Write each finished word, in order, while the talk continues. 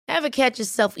Ever catch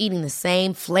yourself eating the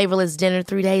same flavorless dinner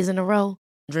 3 days in a row?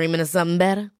 Dreaming of something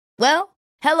better? Well,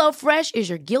 HelloFresh is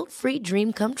your guilt-free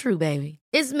dream come true, baby.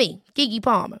 It's me, Keke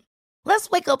Palmer. Let's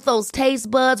wake up those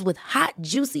taste buds with hot,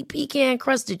 juicy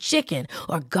pecan-crusted chicken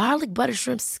or garlic butter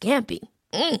shrimp scampi.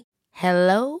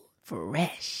 Hello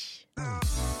Fresh.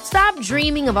 Stop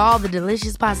dreaming of all the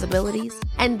delicious possibilities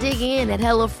and dig in at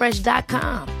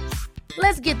HelloFresh.com.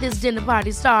 Let's get this dinner party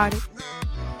started.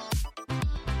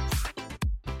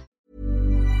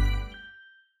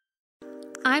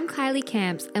 I'm Kylie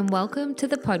Camps and welcome to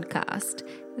the podcast.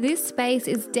 This space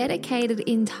is dedicated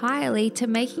entirely to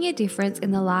making a difference in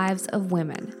the lives of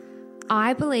women.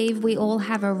 I believe we all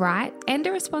have a right and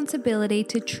a responsibility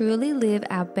to truly live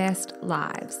our best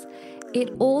lives.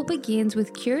 It all begins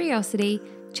with curiosity,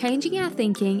 changing our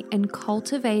thinking, and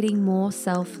cultivating more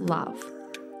self-love.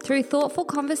 Through thoughtful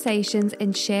conversations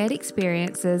and shared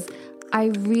experiences, I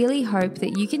really hope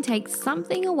that you can take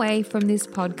something away from this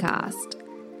podcast.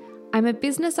 I'm a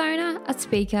business owner, a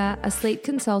speaker, a sleep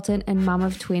consultant, and mum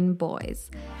of twin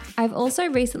boys. I've also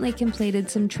recently completed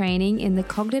some training in the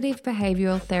cognitive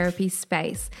behavioural therapy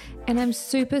space, and I'm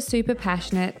super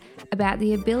passionate about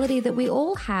the ability that we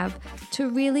all have to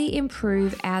really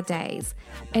improve our days.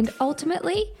 And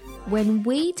ultimately, when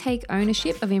we take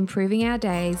ownership of improving our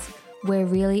days, we're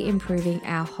really improving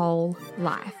our whole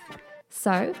life.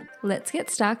 So let's get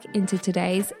stuck into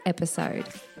today's episode.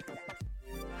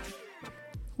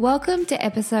 Welcome to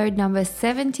episode number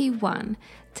 71.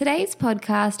 Today's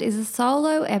podcast is a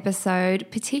solo episode,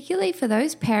 particularly for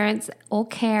those parents or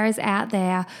carers out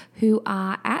there who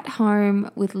are at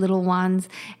home with little ones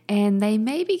and they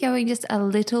may be going just a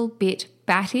little bit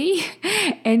batty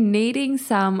and needing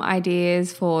some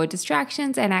ideas for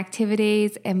distractions and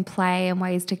activities and play and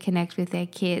ways to connect with their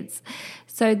kids.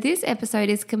 So this episode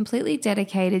is completely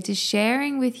dedicated to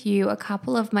sharing with you a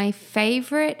couple of my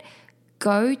favorite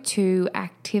go-to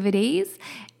activities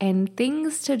and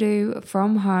things to do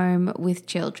from home with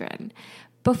children.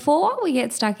 Before we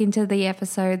get stuck into the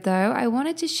episode though, I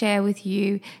wanted to share with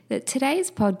you that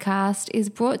today's podcast is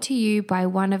brought to you by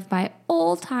one of my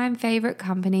all-time favorite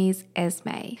companies,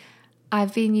 Esme.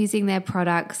 I've been using their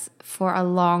products for a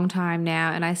long time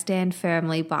now and I stand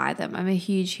firmly by them. I'm a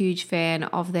huge fan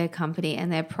of their company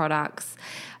and their products.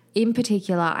 In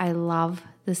particular, I love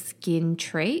the skin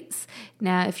treats.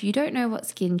 Now, if you don't know what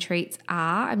skin treats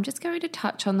are, I'm just going to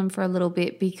touch on them for a little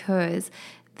bit because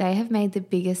they have made the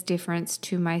biggest difference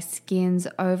to my skin's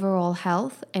overall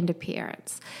health and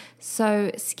appearance. So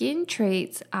skin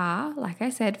treats are, like I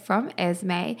said, from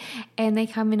Esme, and they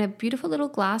come in a beautiful little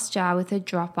glass jar with a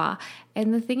dropper.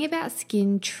 And the thing about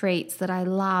skin treats that I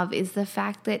love is the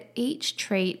fact that each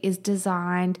treat is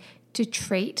designed to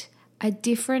treat a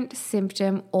different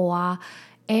symptom or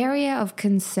area of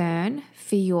concern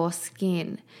for your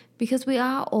skin because we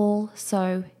are all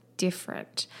so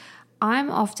different. I'm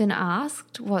often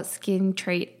asked what skin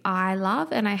treat I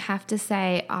love, and I have to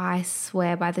say I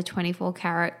swear by the 24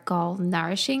 karat gold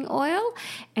nourishing oil,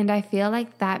 and I feel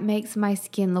like that makes my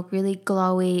skin look really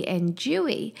glowy and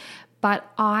dewy. But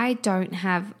I don't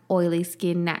have oily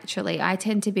skin naturally. I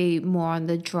tend to be more on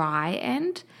the dry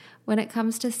end when it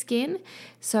comes to skin,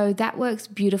 so that works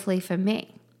beautifully for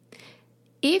me.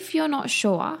 If you're not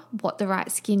sure what the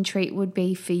right skin treat would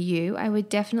be for you, I would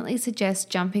definitely suggest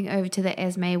jumping over to the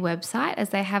Esme website as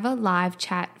they have a live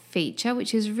chat feature,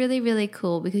 which is really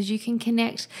cool because you can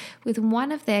connect with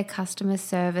one of their customer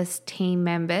service team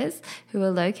members who are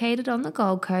located on the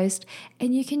Gold Coast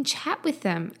and you can chat with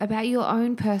them about your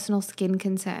own personal skin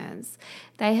concerns.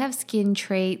 They have skin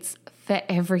treats for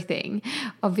everything.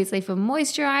 Obviously for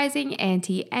moisturizing,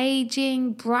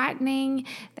 anti-aging, brightening.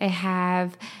 They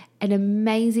have an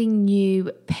amazing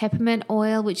new peppermint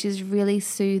oil, which is really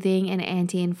soothing and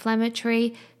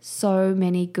anti-inflammatory. So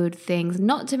many good things,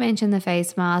 not to mention the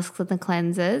face masks and the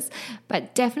cleansers,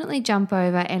 but definitely jump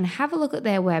over and have a look at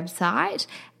their website.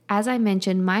 As I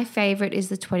mentioned, my favorite is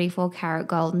the 24 karat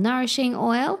gold nourishing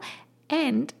oil.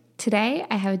 And today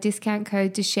I have a discount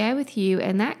code to share with you,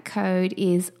 and that code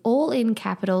is all in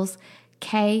capitals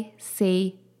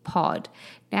KCPOD.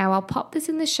 Now, I'll pop this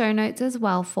in the show notes as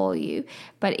well for you,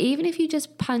 but even if you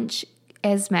just punch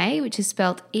Esme, which is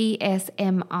spelled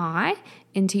ESMI,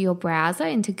 into your browser,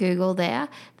 into Google their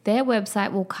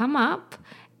website will come up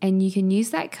and you can use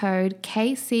that code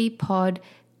KCPOD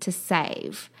to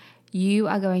save. You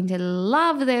are going to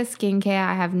love their skincare,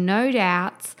 I have no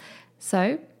doubts.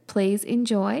 So please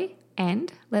enjoy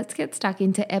and let's get stuck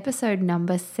into episode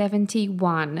number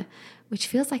 71. Which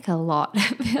feels like a lot.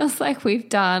 It feels like we've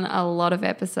done a lot of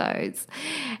episodes.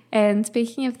 And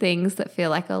speaking of things that feel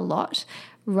like a lot,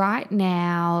 right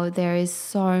now there is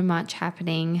so much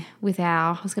happening with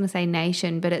our, I was going to say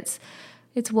nation, but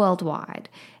it's worldwide.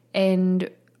 And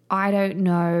I don't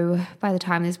know by the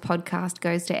time this podcast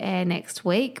goes to air next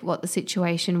week what the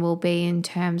situation will be in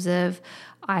terms of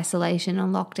isolation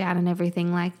and lockdown and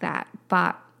everything like that.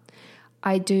 But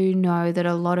I do know that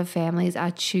a lot of families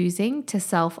are choosing to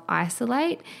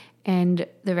self-isolate, and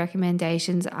the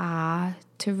recommendations are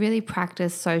to really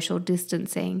practice social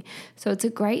distancing. So it's a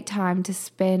great time to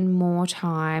spend more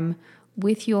time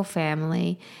with your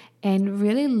family and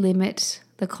really limit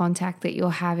the contact that you're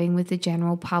having with the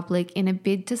general public in a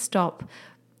bid to stop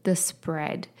the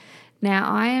spread.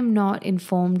 Now, I am not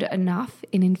informed enough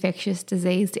in infectious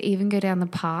disease to even go down the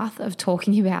path of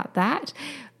talking about that,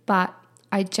 but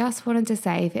I just wanted to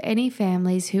say for any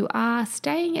families who are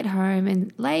staying at home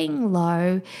and laying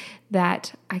low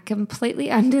that I completely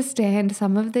understand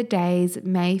some of the days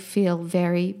may feel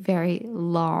very, very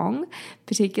long,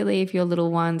 particularly if your little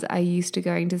ones are used to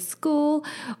going to school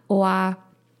or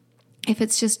if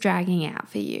it's just dragging out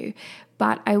for you.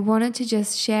 But I wanted to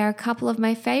just share a couple of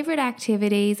my favorite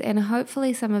activities, and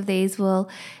hopefully some of these will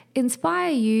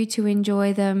inspire you to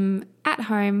enjoy them at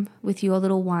home with your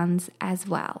little ones as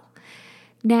well.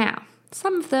 Now,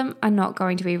 some of them are not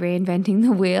going to be reinventing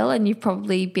the wheel, and you've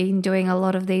probably been doing a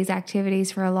lot of these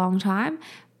activities for a long time,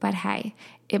 but hey,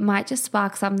 it might just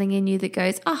spark something in you that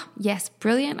goes, oh, yes,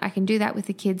 brilliant, I can do that with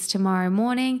the kids tomorrow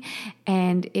morning,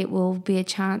 and it will be a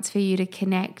chance for you to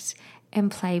connect and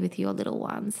play with your little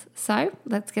ones. So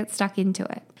let's get stuck into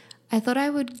it. I thought I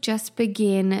would just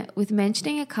begin with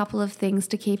mentioning a couple of things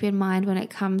to keep in mind when it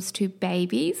comes to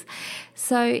babies.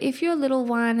 So if your little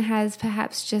one has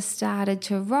perhaps just started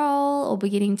to roll or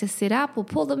beginning to sit up or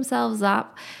pull themselves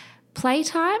up,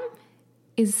 playtime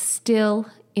is still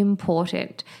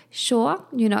important. Sure,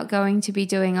 you're not going to be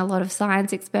doing a lot of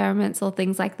science experiments or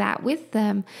things like that with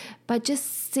them, but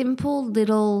just simple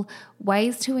little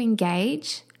ways to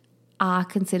engage are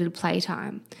considered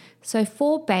playtime. So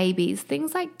for babies,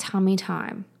 things like tummy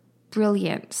time,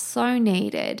 brilliant, so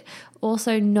needed.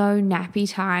 Also, no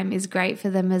nappy time is great for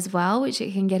them as well, which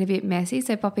it can get a bit messy.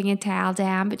 So popping a towel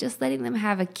down, but just letting them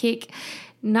have a kick,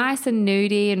 nice and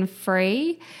nudie and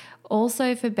free.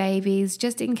 Also for babies,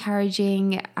 just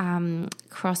encouraging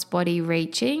cross-body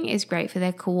reaching is great for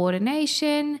their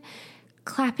coordination.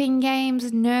 Clapping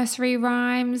games, nursery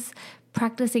rhymes,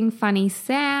 practicing funny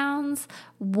sounds.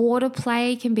 Water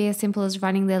play can be as simple as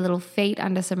running their little feet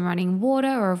under some running water,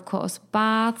 or of course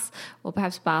baths, or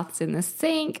perhaps baths in the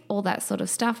sink, all that sort of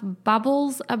stuff.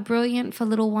 Bubbles are brilliant for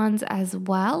little ones as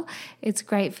well. It's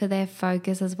great for their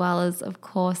focus as well as, of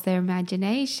course, their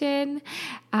imagination.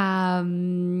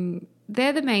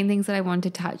 They're the main things that I want to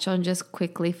touch on just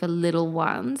quickly for little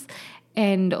ones.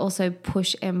 And also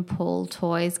push and pull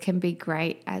toys can be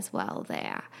great as well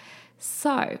there.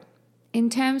 So in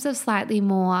terms of slightly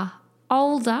more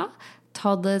older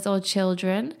toddlers or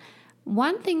children,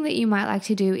 one thing that you might like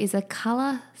to do is a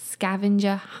color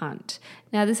scavenger hunt.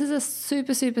 Now, this is a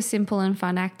super, super simple and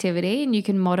fun activity, and you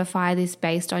can modify this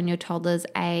based on your toddler's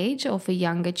age or for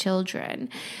younger children.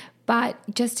 But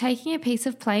just taking a piece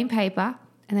of plain paper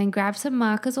and then grab some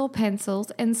markers or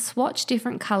pencils and swatch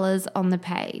different colors on the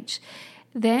page.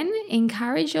 Then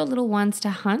encourage your little ones to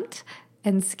hunt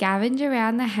and scavenge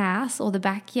around the house or the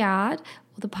backyard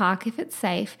or the park if it's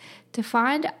safe to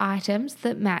find items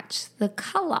that match the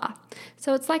color.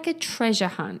 So it's like a treasure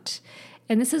hunt.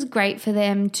 And this is great for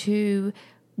them to,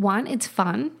 one, it's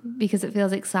fun because it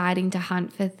feels exciting to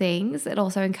hunt for things. It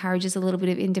also encourages a little bit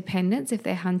of independence if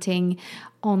they're hunting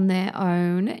on their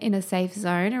own in a safe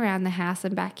zone around the house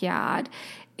and backyard.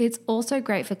 It's also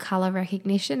great for color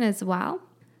recognition as well.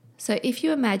 So if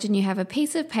you imagine you have a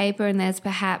piece of paper and there's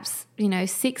perhaps,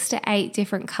 6 to 8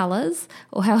 different colors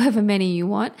or however many you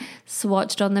want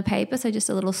swatched on the paper, so just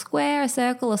a little square, a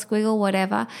circle, a squiggle,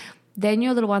 whatever, then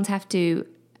your little ones have to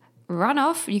run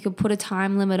off. You could put a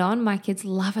time limit on. My kids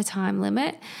love a time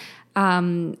limit.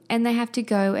 And they have to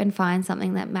go and find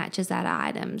something that matches that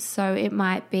item. So it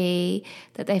might be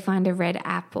that they find a red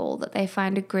apple, that they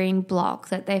find a green block,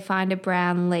 that they find a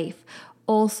brown leaf,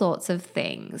 all sorts of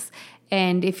things.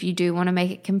 And if you do want to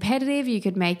make it competitive, you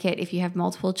could make it, if you have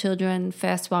multiple children,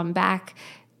 first one back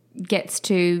gets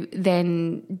to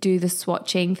then do the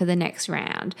swatching for the next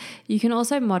round. You can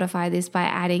also modify this by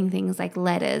adding things like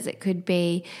letters. It could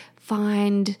be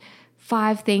find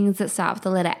 5 things that start with the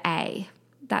letter A,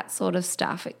 that sort of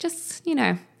stuff. It just,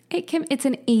 it's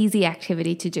an easy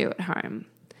activity to do at home.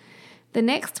 The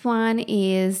next one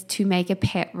is to make a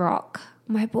pet rock.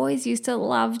 My boys used to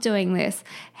love doing this.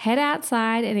 Head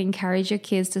outside and encourage your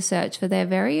kids to search for their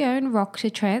very own rock to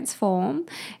transform,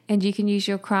 and you can use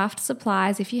your craft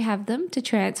supplies, if you have them, to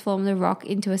transform the rock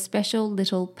into a special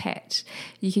little pet.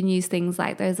 You can use things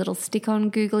like those little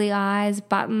stick-on googly eyes,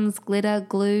 buttons, glitter,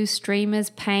 glue, streamers,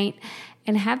 paint,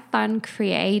 and have fun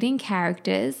creating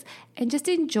characters and just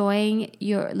enjoying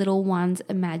your little one's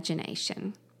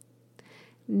imagination.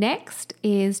 Next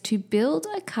is to build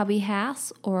a cubby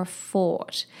house or a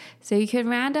fort. So you can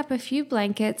round up a few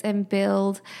blankets and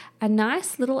build a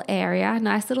nice little area,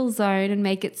 nice little zone, and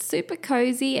make it super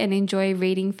cozy and enjoy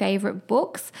reading favorite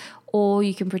books. Or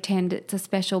you can pretend it's a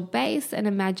special base and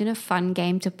imagine a fun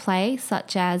game to play,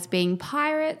 such as being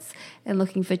pirates and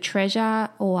looking for treasure,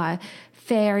 or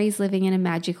fairies living in a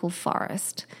magical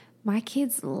forest. My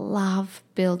kids love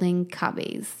building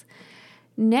cubbies.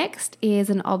 Next is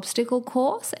an obstacle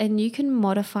course, and you can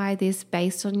modify this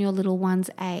based on your little one's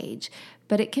age,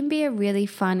 but it can be a really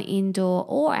fun indoor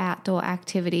or outdoor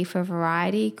activity for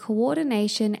variety,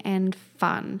 coordination, and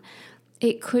fun.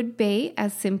 It could be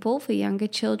as simple for younger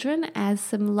children as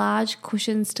some large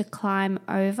cushions to climb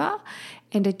over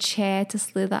and a chair to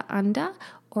slither under,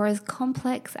 or as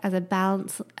complex as a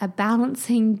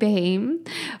balancing beam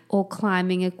or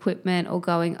climbing equipment or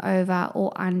going over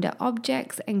or under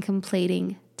objects and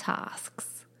completing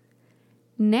tasks.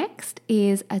 Next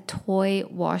is a toy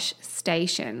wash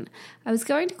station. I was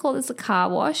going to call this a car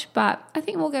wash, but I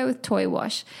think we'll go with toy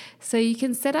wash. So you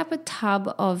can set up a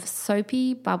tub of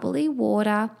soapy, bubbly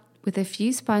water with a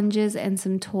few sponges and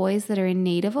some toys that are in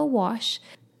need of a wash.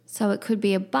 So it could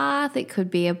be a bath, it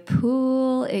could be a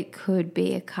pool, it could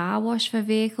be a car wash for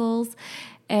vehicles.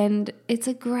 And it's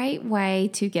a great way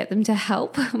to get them to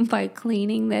help by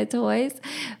cleaning their toys,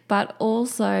 but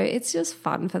also it's just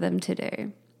fun for them to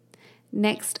do.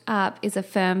 Next up is a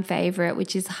firm favorite,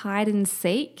 which is hide and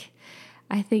seek.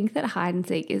 I think that hide and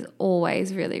seek is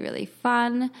always really, really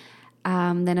fun.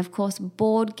 Then, of course,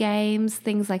 board games,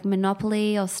 things like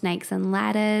Monopoly or Snakes and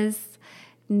Ladders.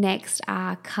 Next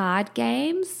are card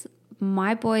games.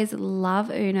 My boys love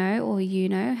Uno or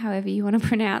Uno, however you want to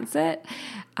pronounce it,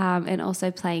 and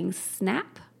also playing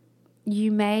Snap. You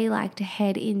may like to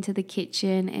head into the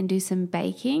kitchen and do some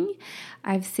baking.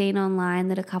 I've seen online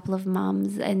that a couple of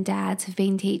mums and dads have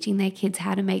been teaching their kids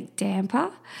how to make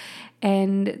damper,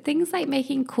 and things like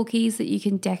making cookies that you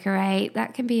can decorate.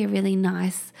 That can be a really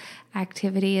nice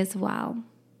activity as well.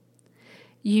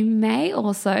 You may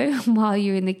also, while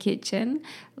you're in the kitchen,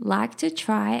 like to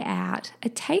try out a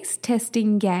taste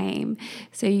testing game.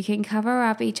 So you can cover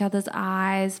up each other's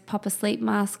eyes, pop a sleep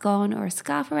mask on or a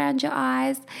scarf around your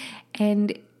eyes,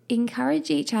 and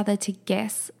encourage each other to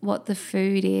guess what the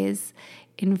food is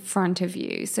in front of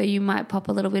you. So you might pop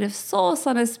a little bit of sauce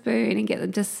on a spoon and get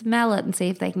them to smell it and see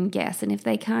if they can guess. And if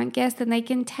they can't guess, then they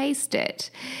can taste it.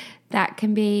 That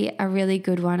can be a really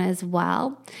good one as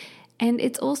well. And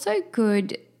it's also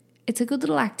good, it's a good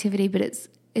little activity, but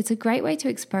it's a great way to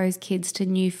expose kids to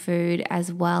new food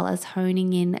as well as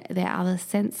honing in their other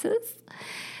senses.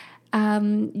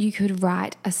 You could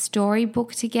write a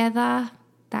storybook together.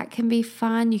 That can be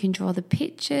fun. You can draw the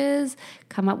pictures,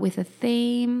 come up with a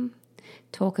theme,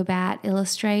 talk about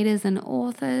illustrators and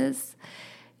authors.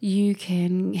 You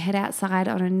can head outside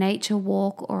on a nature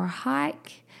walk or a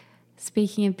hike.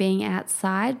 Speaking of being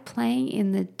outside, playing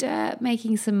in the dirt,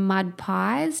 making some mud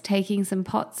pies, taking some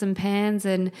pots and pans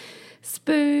and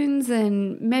spoons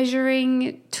and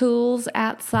measuring tools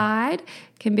outside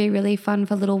can be really fun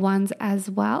for little ones as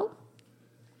well.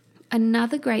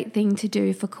 Another great thing to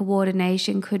do for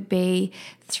coordination could be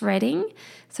threading.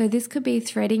 So this could be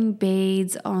threading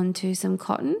beads onto some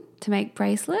cotton to make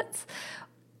bracelets,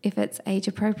 if it's age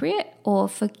appropriate, or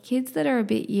for kids that are a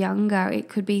bit younger, it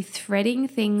could be threading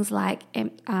things like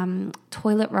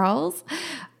toilet rolls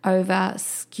over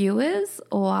skewers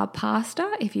or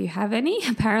pasta, if you have any.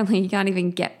 Apparently you can't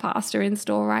even get pasta in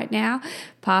store right now.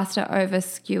 Pasta over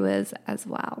skewers as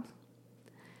well.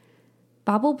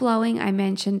 Bubble blowing I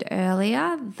mentioned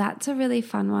earlier, that's a really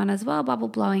fun one as well, bubble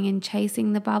blowing and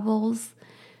chasing the bubbles.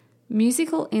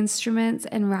 Musical instruments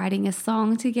and writing a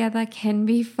song together can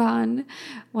be fun.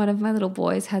 One of my little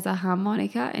boys has a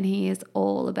harmonica and he is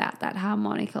all about that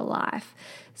harmonica life.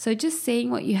 So just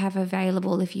seeing what you have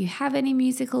available, if you have any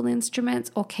musical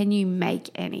instruments or can you make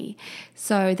any.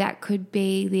 So that could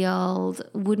be the old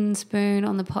wooden spoon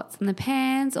on the pots and the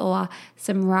pans or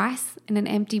some rice in an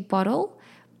empty bottle.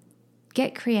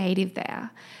 Get creative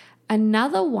there.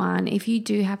 Another one, if you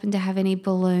do happen to have any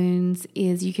balloons,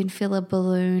 is you can fill a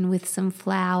balloon with some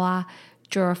flour,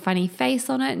 draw a funny face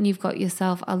on it, and you've got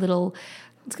yourself a little,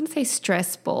 I was going to say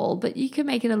stress ball, but you can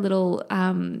make it a little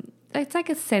it's like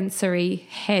a sensory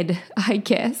head, I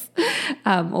guess,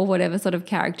 or whatever sort of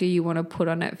character you want to put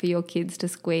on it for your kids to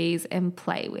squeeze and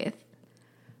play with.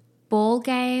 Ball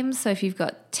games, so if you've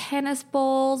got tennis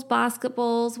balls,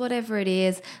 basketballs, whatever it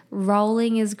is,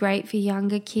 rolling is great for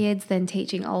younger kids, then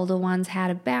teaching older ones how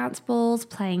to bounce balls,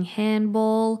 playing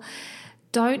handball.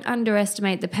 Don't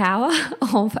underestimate the power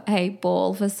of a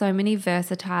ball for so many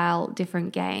versatile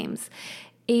different games.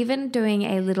 Even doing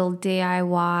a little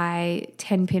DIY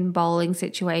 10-pin bowling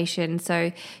situation,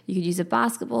 so you could use a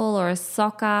basketball or a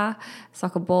soccer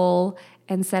ball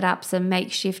and set up some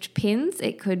makeshift pins.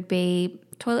 It could be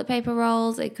toilet paper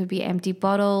rolls, it could be empty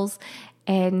bottles,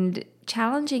 and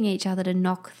challenging each other to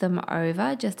knock them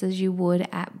over just as you would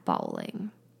at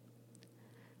bowling.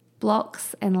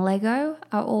 Blocks and Lego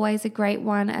are always a great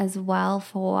one as well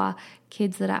for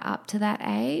kids that are up to that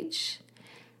age.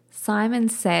 Simon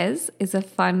Says is a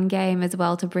fun game as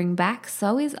well to bring back.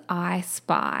 So is I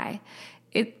Spy.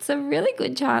 It's a really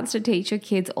good chance to teach your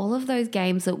kids all of those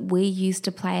games that we used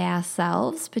to play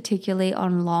ourselves, particularly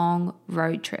on long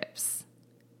road trips.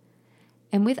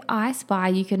 And with I Spy,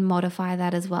 you can modify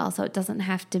that as well. So it doesn't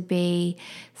have to be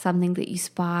something that you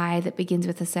spy that begins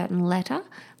with a certain letter.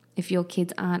 If your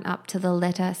kids aren't up to the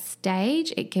letter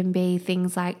stage, it can be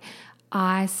things like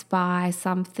I spy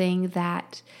something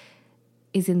that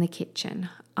is in the kitchen.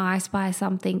 I spy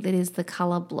something that is the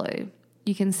color blue.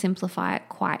 You can simplify it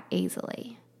quite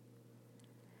easily.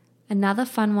 Another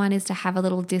fun one is to have a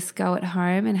little disco at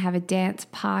home and have a dance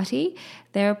party.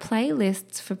 There are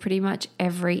playlists for pretty much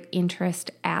every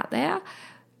interest out there.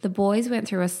 The boys went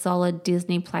through a solid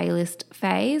Disney playlist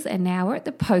phase and now we're at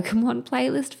the Pokemon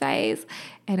playlist phase,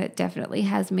 and it definitely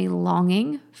has me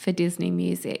longing for Disney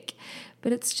music.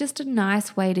 But it's just a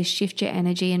nice way to shift your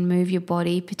energy and move your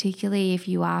body, particularly if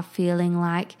you are feeling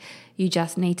like you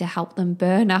just need to help them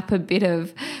burn up a bit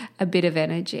of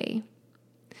energy.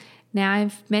 Now,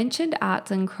 I've mentioned arts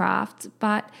and crafts,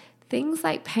 but things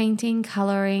like painting,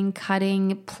 coloring,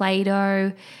 cutting,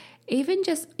 Play-Doh, even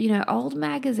just, old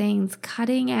magazines,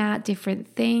 cutting out different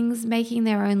things, making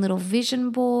their own little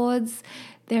vision boards.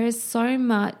 There is so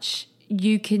much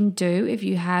you can do if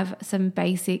you have some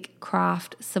basic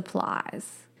craft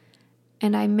supplies.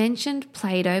 And I mentioned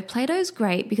Play-Doh. Play-Doh's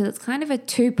great because it's kind of a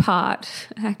two-part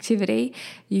activity.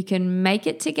 You can make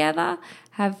it together,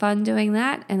 have fun doing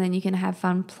that, and then you can have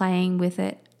fun playing with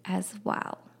it as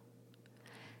well.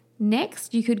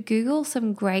 Next, you could Google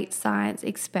some great science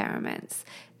experiments.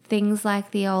 Things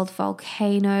like the old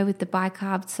volcano with the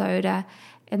bicarb soda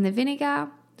and the vinegar.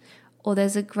 Or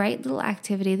there's a great little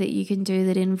activity that you can do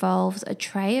that involves a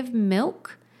tray of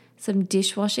milk, some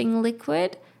dishwashing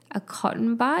liquid, a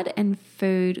cotton bud, and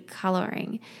food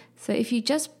coloring. So if you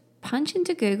just punch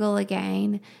into Google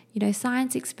again,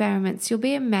 science experiments, you'll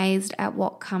be amazed at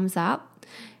what comes up.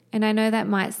 And I know that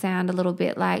might sound a little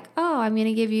bit like, I'm going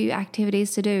to give you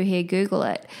activities to do here, Google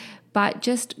it. But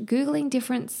just Googling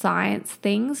different science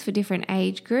things for different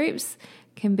age groups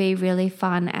can be really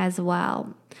fun as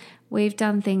well. We've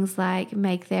done things like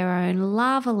make their own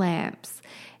lava lamps,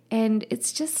 and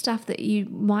it's just stuff that you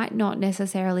might not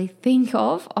necessarily think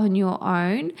of on your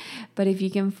own, but if you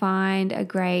can find a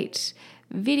great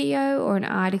video or an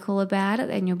article about it,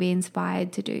 then you'll be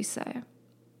inspired to do so.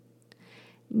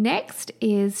 Next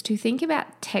is to think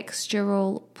about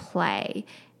textural play,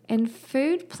 and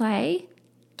food play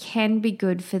can be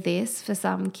good for this for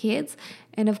some kids.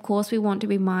 And of course, we want to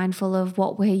be mindful of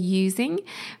what we're using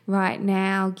right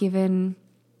now, given,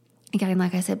 again,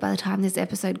 like I said, by the time this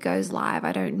episode goes live,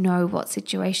 I don't know what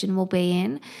situation we'll be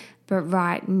in. But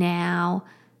right now,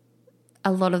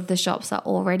 a lot of the shops are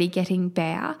already getting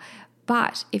bare.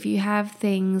 But if you have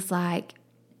things like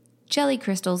jelly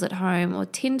crystals at home or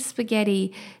tinned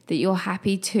spaghetti that you're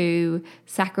happy to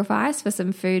sacrifice for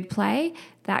some food play,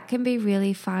 that can be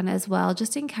really fun as well.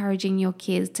 Just encouraging your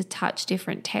kids to touch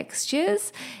different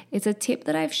textures. It's a tip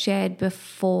that I've shared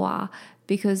before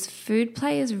because food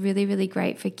play is really, really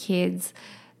great for kids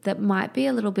that might be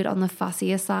a little bit on the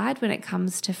fussier side when it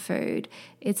comes to food.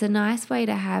 It's a nice way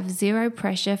to have zero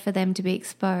pressure for them to be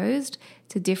exposed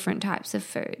to different types of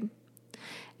food.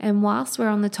 And whilst we're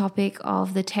on the topic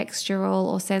of the textural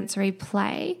or sensory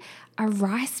play, a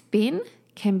rice bin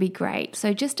can be great.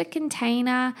 So just a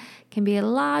container, can be a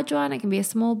large one, it can be a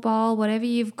small bowl, whatever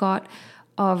you've got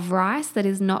of rice that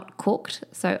is not cooked,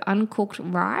 so uncooked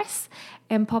rice,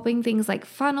 and popping things like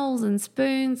funnels and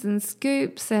spoons and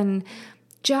scoops and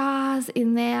jars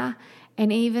in there,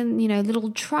 and even,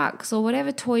 little trucks or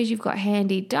whatever toys you've got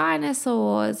handy,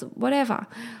 dinosaurs, whatever.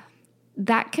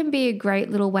 That can be a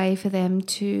great little way for them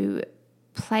to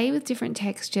play with different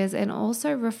textures and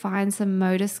also refine some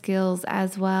motor skills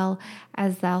as well,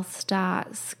 as they'll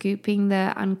start scooping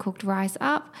the uncooked rice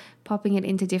up, popping it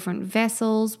into different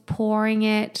vessels, pouring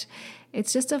it.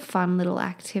 It's just a fun little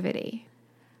activity.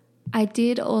 I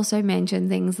did also mention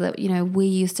things that, we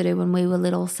used to do when we were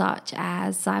little, such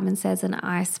as Simon Says and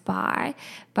I Spy,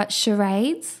 but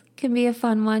charades can be a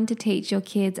fun one to teach your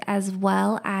kids, as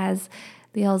well as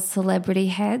the old celebrity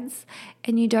heads,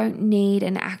 and you don't need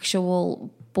an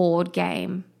actual board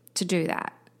game to do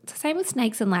that. It's the same with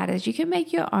snakes and ladders. You can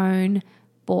make your own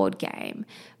board game.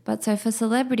 But so for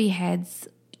celebrity heads,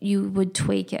 you would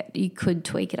tweak it. You could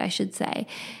tweak it, I should say.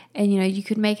 And, you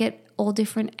could make it all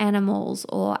different animals,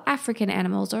 or African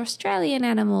animals, or Australian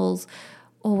animals,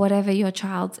 or whatever your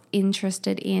child's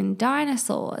interested in,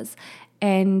 dinosaurs,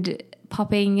 and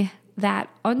popping that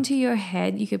onto your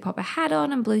head. You could pop a hat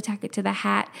on and blue tack it to the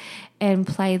hat and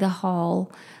play the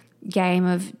whole game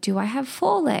of, do I have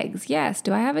 4 legs? Yes.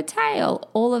 Do I have a tail?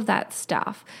 All of that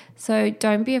stuff. So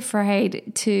don't be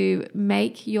afraid to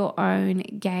make your own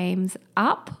games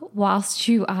up whilst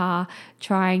you are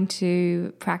trying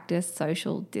to practice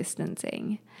social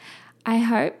distancing. I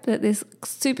hope that this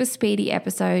super speedy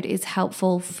episode is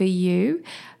helpful for you.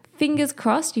 Fingers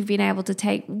crossed you've been able to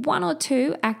take 1 or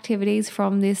 2 activities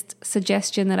from this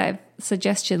suggestion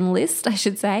list,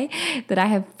 that I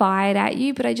have fired at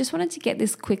you. But I just wanted to get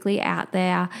this quickly out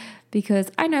there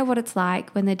because I know what it's like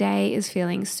when the day is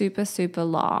feeling super, super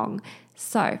long.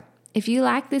 So if you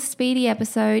like this speedy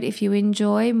episode, if you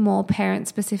enjoy more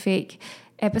parent-specific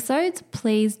episodes,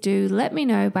 please do let me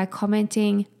know by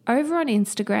commenting over on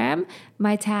Instagram.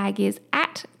 My tag is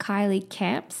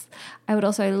 @KylieCamps. I would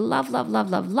also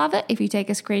love it if you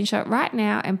take a screenshot right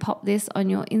now and pop this on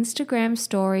your Instagram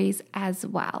stories as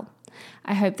well.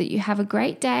 I hope that you have a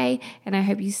great day, and I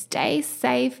hope you stay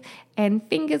safe, and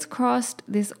fingers crossed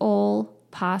this all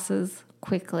passes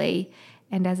quickly,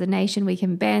 and as a nation we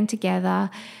can band together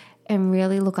and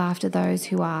really look after those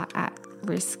who are at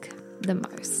risk the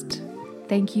most.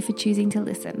 Thank you for choosing to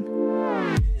listen.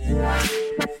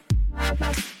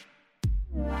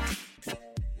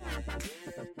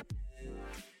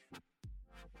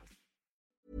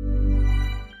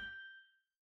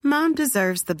 Mom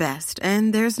deserves the best,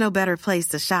 and there's no better place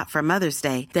to shop for Mother's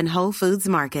Day than Whole Foods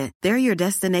Market. They're your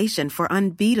destination for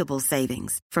unbeatable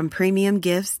savings, from premium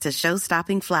gifts to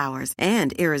show-stopping flowers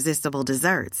and irresistible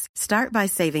desserts. Start by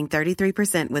saving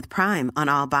 33% with Prime on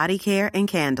all body care and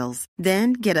candles.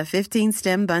 Then get a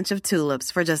 15-stem bunch of tulips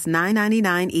for just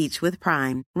 $9.99 each with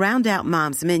Prime. Round out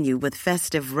Mom's menu with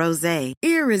festive rosé,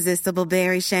 irresistible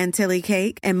berry chantilly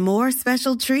cake, and more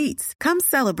special treats. Come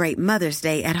celebrate Mother's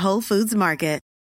Day at Whole Foods Market.